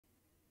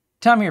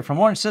Tom here from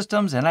Orange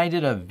Systems, and I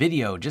did a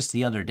video just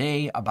the other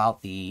day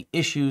about the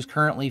issues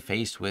currently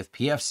faced with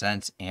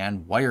pfSense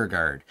and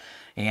WireGuard.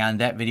 And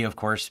that video, of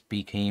course,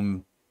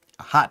 became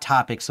a hot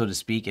topic, so to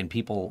speak, and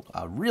people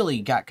really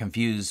got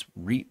confused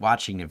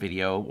watching the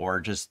video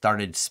or just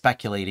started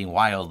speculating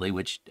wildly,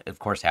 which, of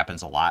course,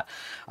 happens a lot.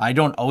 I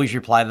don't always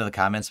reply to the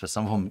comments, but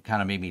some of them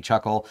kind of made me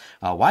chuckle.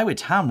 Why would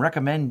Tom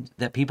recommend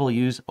that people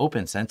use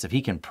OPNSense if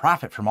he can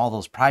profit from all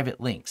those private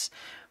links?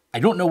 I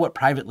don't know what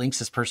private links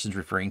this person's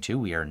referring to.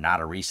 We are not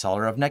a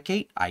reseller of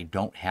Netgate. I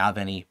don't have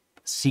any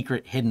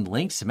secret hidden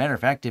links. As a matter of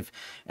fact, if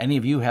any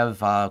of you have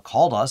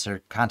called us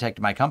or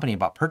contacted my company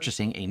about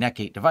purchasing a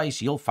Netgate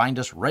device, you'll find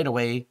us right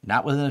away,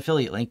 not with an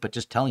affiliate link, but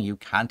just telling you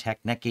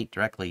contact Netgate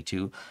directly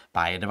to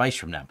buy a device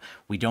from them.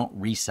 We don't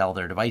resell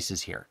their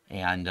devices here.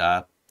 And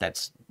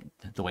that's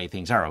the way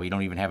things are. We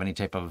don't even have any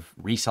type of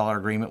reseller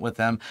agreement with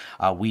them.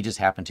 We just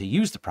happen to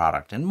use the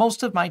product. And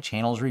most of my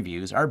channel's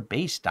reviews are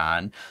based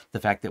on the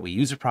fact that we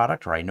use a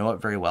product or I know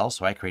it very well,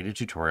 so I create a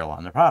tutorial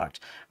on the product.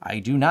 I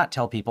do not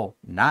tell people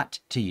not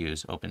to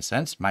use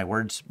OPNSense. My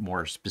words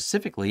more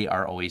specifically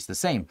are always the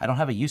same. I don't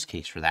have a use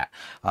case for that.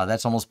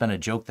 That's almost been a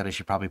joke that I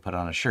should probably put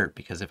on a shirt,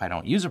 because if I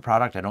don't use a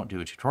product, I don't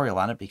do a tutorial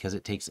on it, because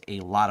it takes a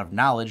lot of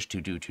knowledge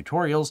to do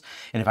tutorials.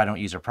 And if I don't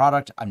use a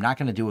product, I'm not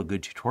going to do a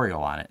good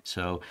tutorial on it.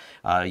 So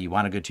you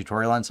want a good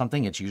tutorial on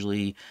something, it's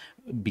usually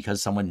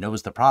because someone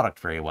knows the product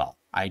very well.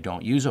 I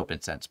don't use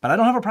OPNSense, but I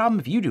don't have a problem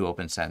if you do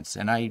OPNSense.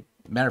 And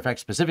matter of fact,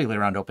 specifically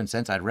around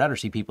OPNSense, I'd rather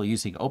see people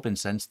using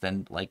OPNSense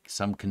than like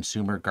some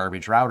consumer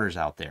garbage routers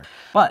out there.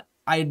 But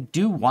I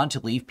do want to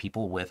leave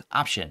people with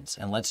options,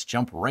 and let's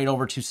jump right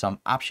over to some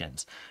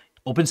options.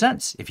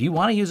 OPNSense. If you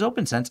want to use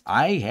OPNSense,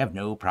 I have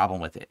no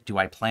problem with it. Do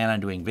I plan on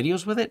doing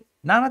videos with it?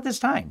 Not at this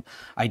time.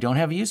 I don't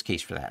have a use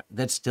case for that.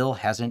 That still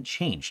hasn't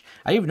changed.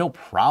 I have no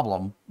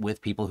problem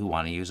with people who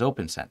want to use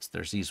OPNSense.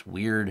 There's this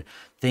weird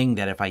thing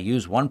that if I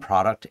use one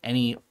product,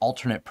 any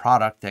alternate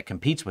product that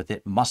competes with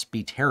it must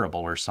be terrible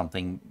or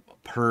something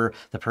per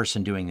the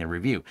person doing the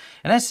review.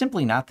 And that's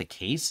simply not the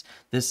case.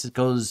 This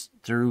goes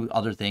through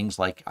other things,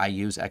 like I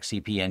use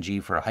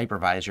XCP-NG for a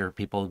hypervisor.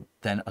 People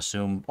then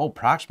assume, oh,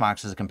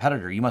 Proxmox is a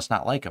competitor, you must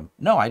not like him.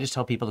 No, I just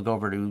tell people to go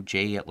over to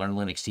Jay at Learn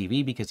Linux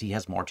TV because he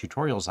has more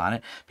tutorials on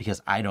it,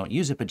 because I don't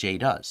use it, but Jay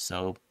does.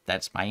 So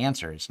that's my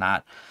answer. It's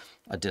not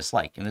a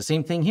dislike. And the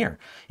same thing here.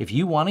 If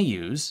you want to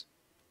use,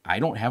 I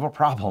don't have a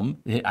problem.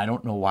 I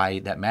don't know why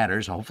that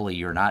matters. Hopefully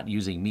you're not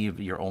using me as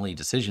your only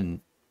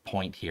decision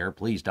point here.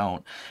 Please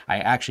don't. I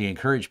actually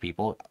encourage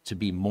people to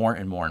be more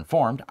and more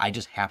informed. I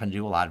just happen to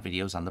do a lot of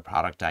videos on the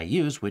product I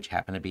use, which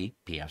happen to be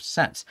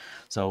pfSense.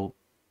 So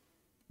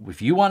if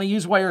you want to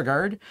use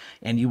WireGuard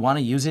and you want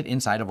to use it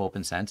inside of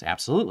OPNSense,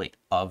 absolutely.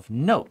 Of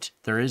note,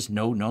 there is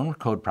no known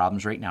code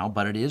problems right now,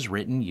 but it is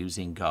written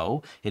using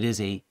Go. It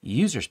is a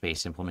user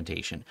space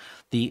implementation.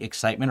 The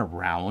excitement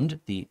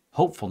around the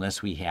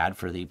hopefulness we had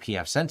for the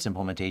pfSense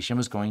implementation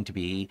was going to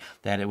be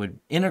that it would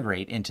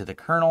integrate into the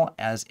kernel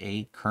as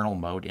a kernel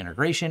mode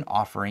integration,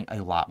 offering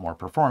a lot more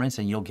performance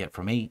than you'll get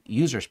from a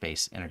user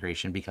space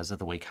integration because of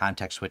the way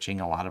context switching,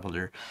 a lot of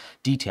other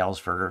details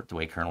for the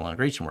way kernel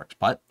integration works.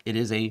 But it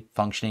is a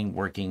functioning,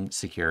 working,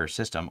 secure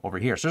system over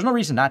here. So there's no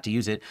reason not to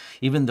use it,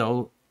 even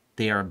though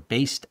they are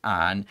based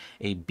on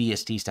a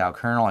BSD style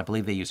kernel. I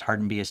believe they use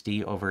hardened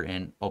BSD over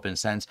in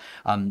OPNSense.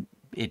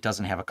 It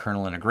doesn't have a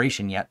kernel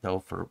integration yet, though,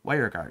 for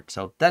WireGuard.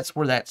 So that's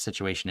where that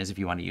situation is. If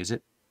you want to use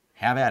it,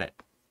 have at it.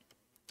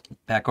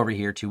 Back over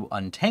here to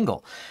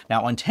Untangle.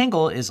 Now,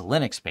 Untangle is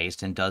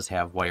Linux-based and does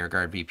have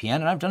WireGuard VPN,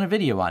 and I've done a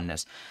video on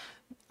this.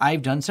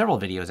 I've done several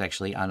videos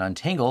actually on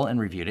Untangle and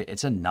reviewed it.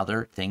 It's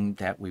another thing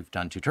that we've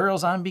done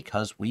tutorials on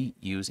because we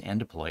use and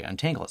deploy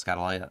Untangle. It's got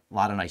a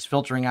lot of nice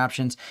filtering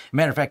options.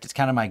 Matter of fact, it's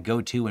kind of my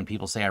go-to when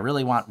people say, I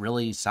really want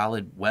really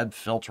solid web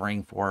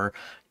filtering for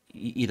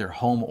either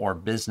home or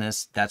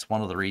business. That's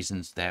one of the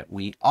reasons that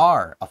we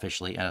are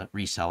officially a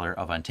reseller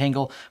of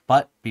Untangle.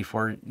 But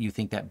before you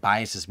think that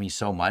biases me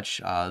so much,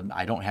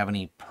 I don't have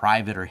any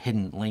private or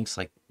hidden links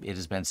like it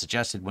has been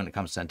suggested when it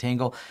comes to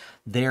Untangle.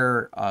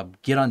 Their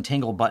Get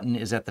Untangle button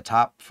is at the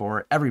top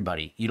for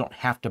everybody. You don't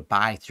have to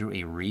buy through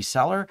a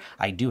reseller.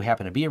 I do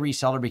happen to be a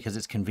reseller because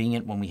it's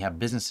convenient when we have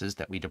businesses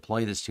that we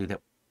deploy this to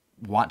that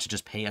want to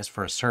just pay us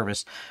for a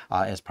service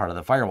as part of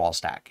the firewall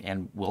stack,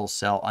 and we'll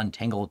sell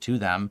Untangle to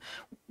them.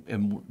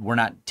 And we're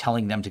not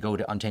telling them to go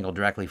to Untangle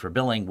directly for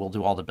billing. We'll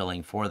do all the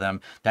billing for them.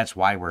 That's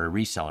why we're a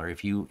reseller.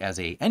 If you, as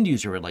a end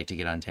user, would like to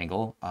get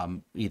Untangle,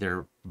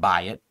 either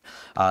buy it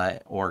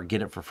or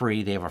get it for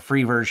free. They have a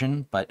free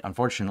version, but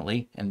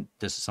unfortunately, and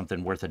this is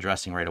something worth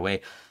addressing right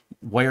away,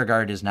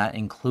 WireGuard is not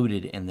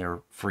included in their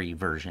free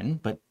version,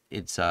 but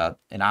it's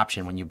an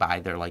option when you buy.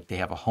 They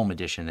have a home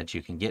edition that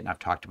you can get, and I've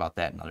talked about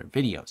that in other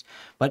videos.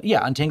 But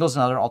yeah, Untangle is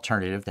another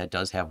alternative that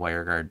does have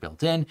WireGuard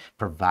built in,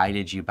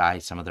 provided you buy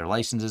some of their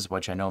licenses,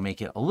 which I know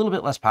make it a little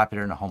bit less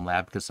popular in a home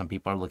lab because some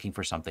people are looking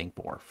for something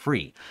for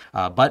free.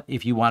 But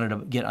if you wanted to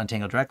get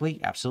Untangle directly,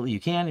 absolutely you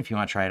can. If you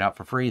want to try it out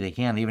for free, they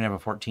can. They even have a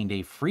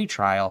 14-day free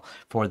trial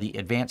for the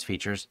advanced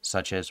features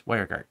such as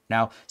WireGuard.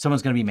 Now,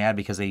 someone's going to be mad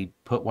because they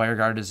put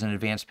WireGuard as an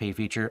advanced pay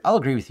feature. I'll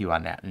agree with you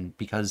on that. And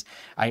because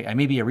I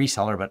may be a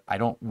reseller, but I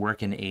don't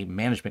work in a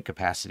management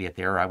capacity at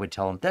there, I would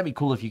tell them that'd be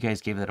cool if you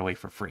guys gave that away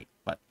for free.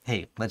 But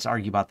hey, let's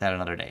argue about that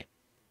another day.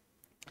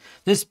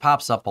 This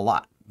pops up a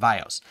lot.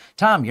 Vyos.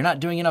 Tom, you're not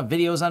doing enough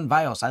videos on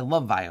Vyos. I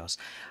love Vyos.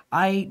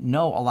 I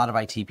know a lot of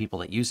IT people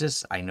that use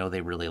this. I know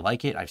they really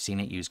like it. I've seen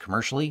it used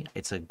commercially.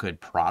 It's a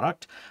good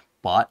product,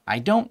 but I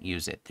don't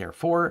use it.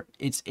 Therefore,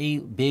 it's a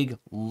big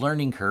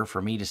learning curve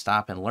for me to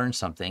stop and learn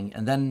something,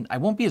 and then I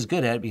won't be as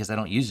good at it because I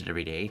don't use it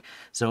every day.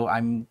 So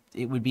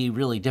it would be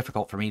really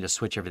difficult for me to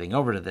switch everything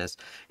over to this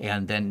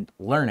and then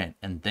learn it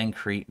and then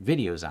create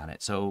videos on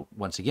it. So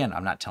once again,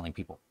 I'm not telling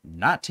people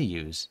not to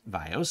use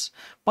Vyos,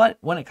 but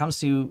when it comes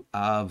to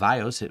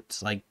Vyos,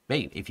 it's like,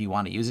 hey, if you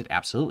want to use it,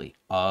 absolutely.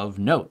 Of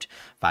note,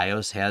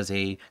 Vyos has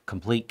a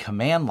complete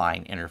command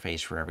line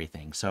interface for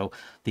everything. So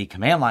the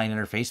command line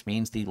interface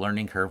means the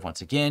learning curve,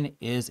 once again,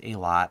 is a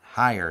lot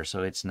higher.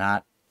 So it's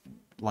not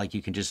like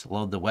you can just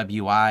load the web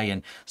UI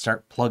and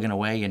start plugging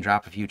away and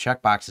drop a few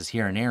checkboxes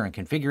here and there and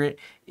configure it.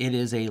 It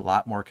is a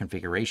lot more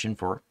configuration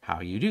for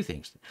how you do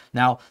things.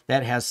 Now,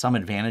 that has some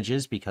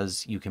advantages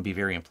because you can be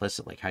very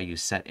implicit, like how you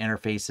set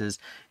interfaces,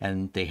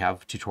 and they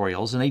have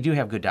tutorials, and they do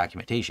have good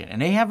documentation.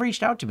 And they have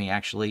reached out to me,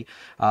 actually.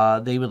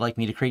 They would like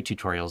me to create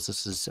tutorials.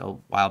 This is a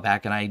while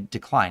back, and I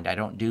declined. I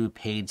don't do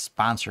paid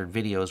sponsored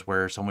videos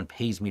where someone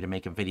pays me to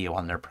make a video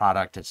on their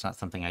product. It's not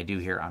something I do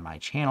here on my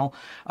channel.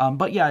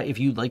 But yeah, if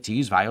you'd like to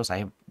use Vyos, I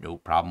have no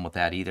problem with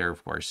that either,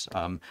 of course.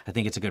 I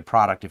think it's a good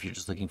product if you're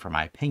just looking for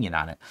my opinion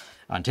on it.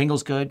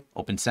 Untangle's good.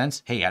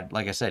 OPNSense, hey,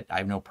 like I said, I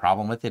have no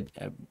problem with it.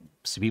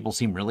 So people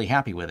seem really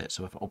happy with it.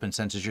 So if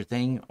OPNSense is your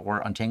thing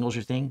or Untangle's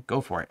your thing, go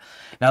for it.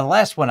 Now, the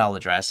last one I'll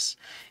address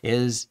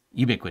is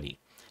Ubiquiti.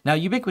 Now,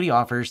 Ubiquiti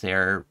offers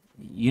their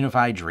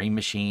UniFi Dream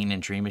Machine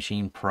and Dream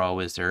Machine Pro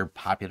as their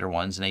popular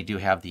ones, and they do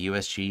have the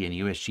USG and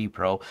USG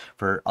Pro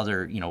for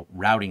other,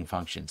 routing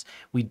functions.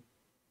 We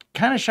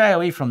kind of shy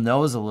away from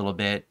those a little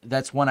bit.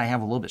 That's one I have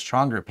a little bit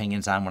stronger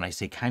opinions on when I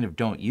say kind of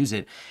don't use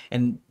it.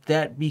 And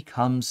that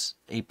becomes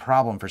a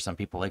problem for some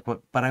people. Like,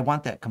 but I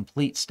want that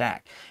complete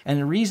stack. And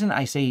the reason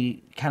I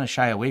say kind of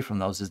shy away from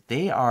those is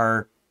they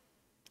are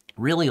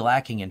really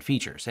lacking in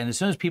features. And as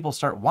soon as people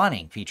start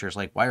wanting features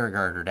like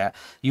WireGuard or that,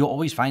 you'll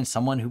always find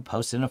someone who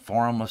posts in a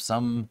forum of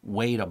some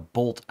way to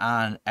bolt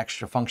on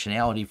extra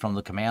functionality from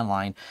the command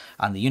line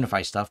on the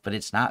UniFi stuff, but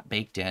it's not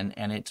baked in,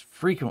 and it's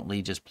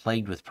frequently just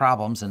plagued with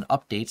problems, and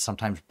updates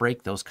sometimes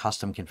break those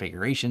custom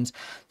configurations.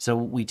 So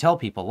we tell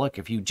people, look,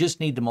 if you just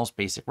need the most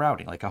basic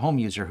routing, like a home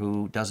user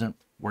who doesn't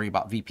worry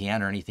about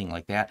VPN or anything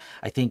like that,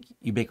 I think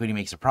Ubiquiti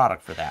makes a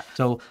product for that.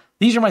 So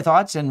these are my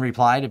thoughts in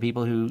reply to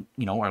people who,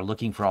 are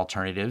looking for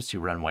alternatives to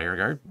run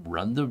WireGuard.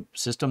 Run the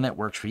system that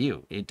works for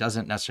you. It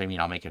doesn't necessarily mean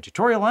I'll make a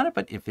tutorial on it,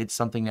 but if it's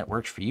something that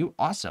works for you,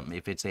 awesome.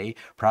 If it's a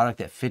product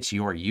that fits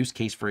your use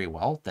case very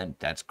well, then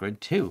that's good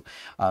too.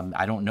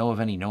 I don't know of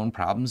any known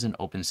problems in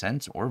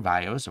OPNSense or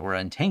Vyos or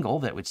Untangle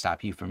that would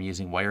stop you from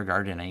using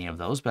WireGuard in any of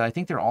those, but I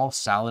think they're all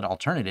solid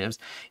alternatives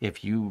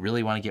if you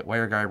really want to get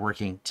WireGuard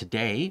working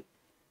today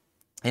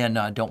and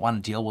don't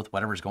want to deal with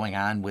whatever's going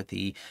on with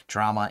the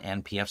drama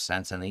and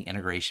pfSense and the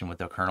integration with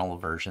the kernel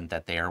version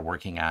that they are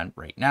working on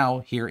right now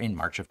here in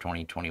March of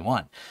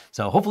 2021.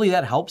 So hopefully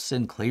that helps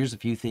and clears a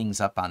few things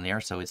up on there.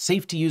 So it's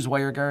safe to use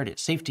WireGuard.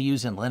 It's safe to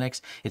use in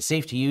Linux. It's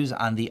safe to use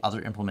on the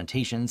other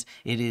implementations.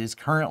 It is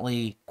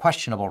currently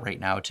questionable right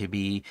now to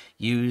be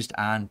used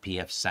on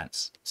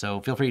pfSense. So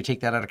feel free to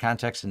take that out of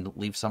context and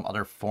leave some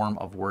other form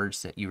of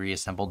words that you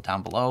reassembled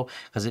down below,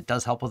 because it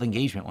does help with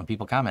engagement when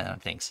people comment on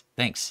things.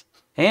 Thanks.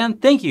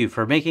 And thank you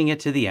for making it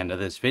to the end of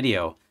this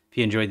video. If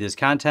you enjoyed this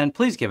content,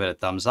 please give it a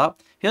thumbs up.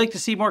 If you'd like to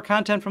see more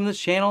content from this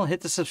channel, hit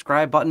the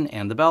subscribe button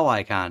and the bell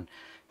icon.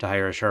 To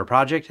hire us for a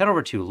project, head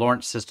over to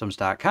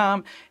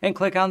lawrencesystems.com and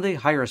click on the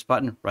Hire Us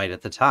button right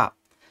at the top.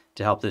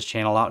 To help this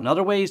channel out in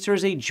other ways,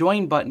 there's a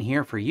Join button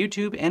here for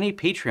YouTube and a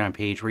Patreon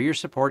page where your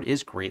support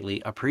is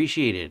greatly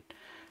appreciated.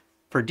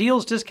 For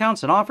deals,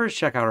 discounts, and offers,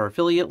 check out our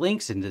affiliate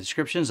links in the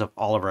descriptions of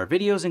all of our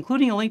videos,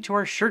 including a link to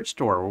our shirt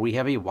store where we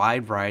have a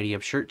wide variety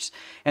of shirts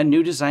and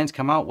new designs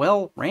come out,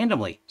 well,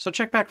 randomly, so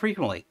check back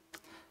frequently.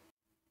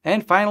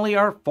 And finally,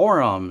 our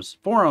forums.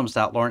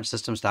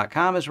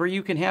 Forums.lawrencesystems.com is where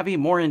you can have a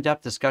more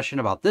in-depth discussion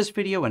about this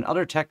video and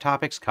other tech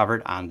topics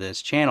covered on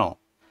this channel.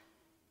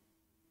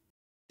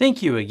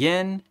 Thank you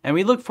again, and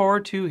we look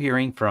forward to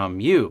hearing from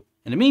you.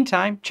 In the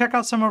meantime, check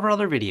out some of our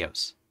other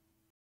videos.